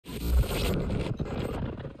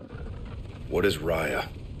What is Raya?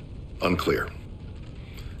 Unclear.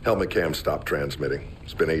 Helmet cam stopped transmitting.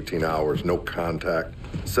 It's been 18 hours, no contact.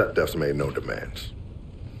 Set def's made no demands.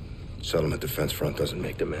 Settlement Defense Front doesn't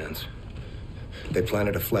make demands. They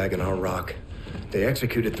planted a flag in our rock. They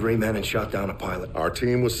executed 3 men and shot down a pilot. Our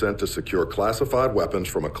team was sent to secure classified weapons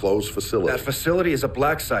from a closed facility. That facility is a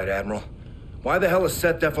black site, Admiral. Why the hell is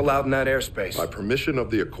SetDef allowed in that airspace? By permission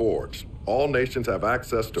of the Accords, all nations have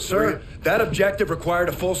access to Sir, that objective required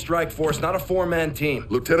a full strike force, not a 4-man team.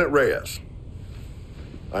 Lieutenant Reyes,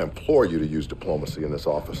 I implore you to use diplomacy in this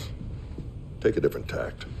office. Take a different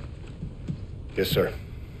tact. Yes, sir.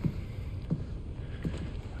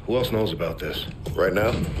 Who else knows about this? Right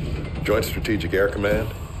now, Joint Strategic Air Command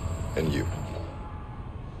and you.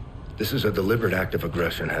 This is a deliberate act of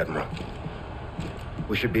aggression, Admiral.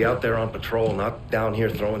 We should be out there on patrol, not down here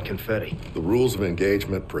throwing confetti. The rules of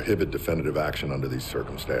engagement prohibit definitive action under these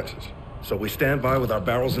circumstances. So we stand by with our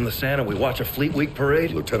barrels in the sand and we watch a Fleet Week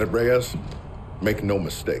parade? Lieutenant Reyes, make no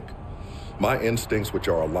mistake. My instincts, which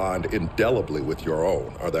are aligned indelibly with your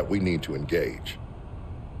own, are that we need to engage.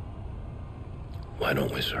 Why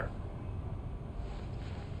don't we, sir?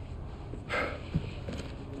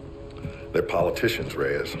 They're politicians,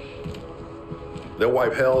 Reyes. They'll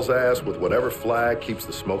wipe hell's ass with whatever flag keeps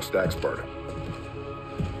the smokestacks burning.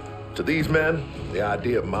 To these men, the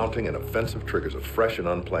idea of mounting an offensive triggers a fresh and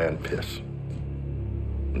unplanned piss.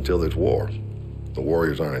 Until there's war, the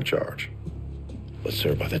warriors aren't in charge. But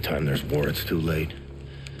sir, by the time there's war, it's too late.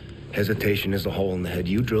 Hesitation is a hole in the head.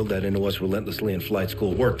 You drilled that into us relentlessly in flight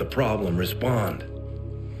school. Work the problem, respond.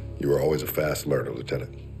 You were always a fast learner,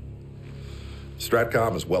 Lieutenant.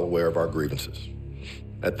 Stratcom is well aware of our grievances.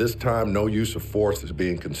 At this time, no use of force is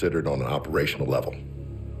being considered on an operational level.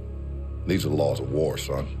 These are the laws of war,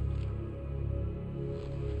 son.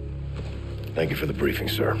 Thank you for the briefing,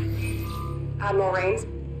 sir. Admiral Raines,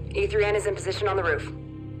 E3N is in position on the roof.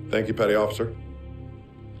 Thank you, Petty Officer.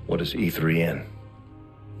 What is E3N?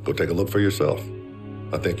 Go take a look for yourself.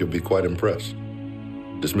 I think you'll be quite impressed.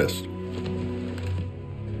 Dismissed.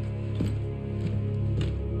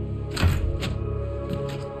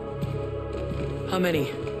 How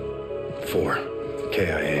many? 4.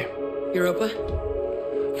 KIA. Europa?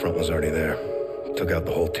 Front was already there. Took out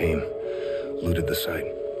the whole team. Looted the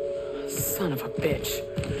site. Son of a bitch.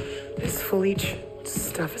 This Felice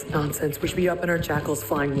stuff is nonsense. We should be up in our jackals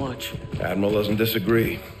flying watch. Admiral doesn't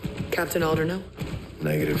disagree. Captain Alder, no?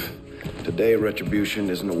 Negative. Today, Retribution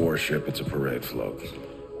isn't a warship, it's a parade float.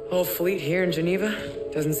 Whole fleet here in Geneva?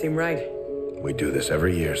 Doesn't seem right. We do this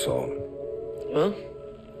every year, Salt. Well,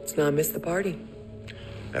 let's not miss the party.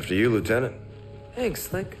 After you, Lieutenant. Thanks,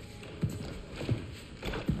 Slick.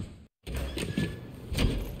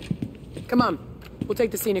 Come on, we'll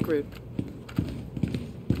take the scenic route.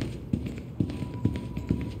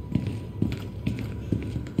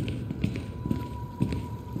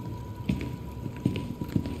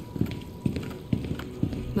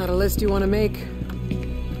 Not a list you want to make?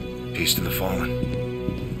 Peace to the fallen.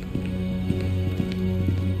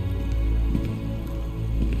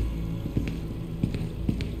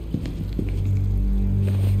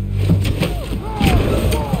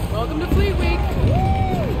 Welcome to Fleet Week.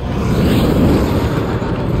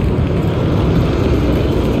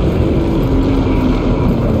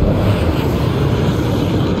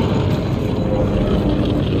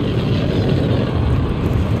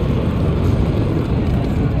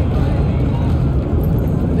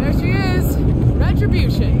 There she is.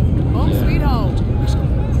 Retribution. Home sweet home.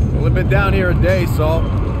 Only been down here a day, Salt.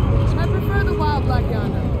 I prefer the wild black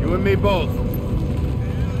yonder. You and me both.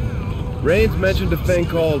 Raines mentioned a thing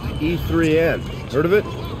called E3N. Heard of it?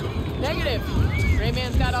 Negative.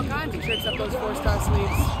 Rayman's got all kinds of tricks up those 4-star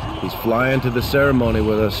sleeves. He's flying to the ceremony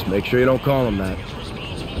with us. Make sure you don't call him that.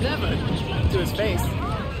 Never. To his face.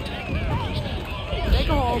 Take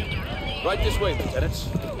a hold. Right this way, Lieutenants.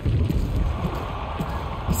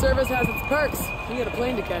 Service has its perks. You got a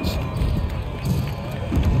plane to catch.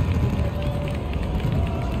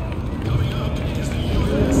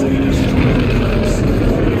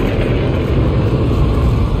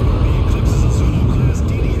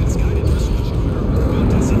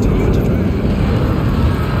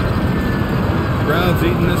 Ground's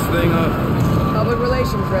eating this thing up. Public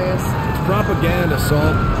relations, Reyes. It's propaganda,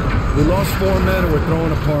 Salt. We lost 4 men and we're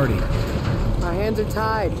throwing a party. Our hands are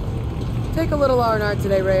tied. Take a little R&R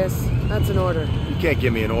today, Reyes. That's an order. You can't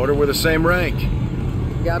give me an order. We're the same rank.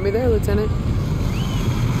 You got me there, Lieutenant.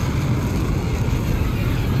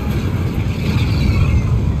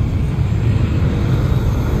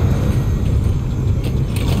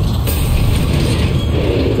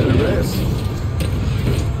 Lieutenant Reyes.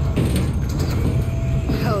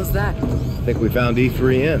 What the hell is How's that? I think we found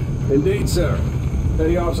E3N. Indeed, sir.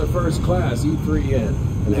 Petty Officer First Class,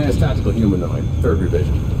 E3N. Enhanced Tactical Humanoid, 3rd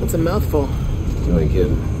Revision. That's a mouthful. You ain't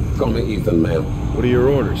kidding. Call me Ethan, ma'am. What are your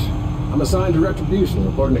orders? I'm assigned to Retribution,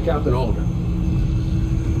 reporting to Captain Alder.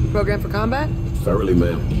 Program for combat? Thoroughly,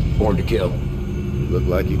 ma'am. Born to kill. Look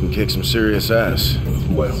like you can kick some serious ass.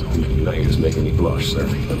 Well, now you're just making me blush, sir.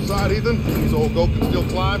 Side, Ethan. These old goat can still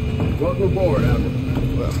climb. Welcome aboard,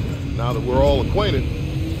 Admiral. Well, now that we're all acquainted,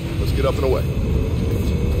 let's get up and away.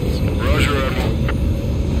 Roger, Admiral.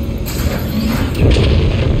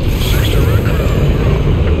 6 to Red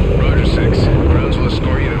Crown. Roger, 6. Grounds will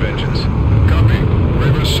escort you to Vengeance. Copy.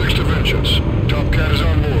 Raven 6 to Vengeance. Top Cat is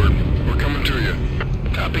on board. We're coming to you.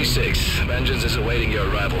 Copy 6. Vengeance is awaiting your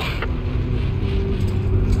arrival.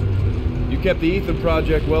 You kept the Ethan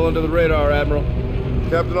project well under the radar, Admiral.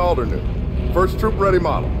 Captain Alder knew. First troop-ready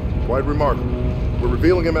model. Quite remarkable. We're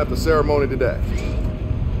revealing him at the ceremony today.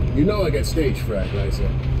 You know I got stage fright, right, sir?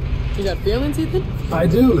 You got feelings, Ethan? I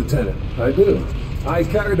do, Lieutenant. I do. I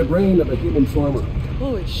carry the brain of a human farmer.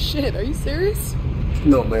 Holy shit, are you serious?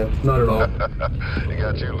 No, ma'am. Not at all. He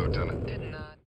got you, Lieutenant.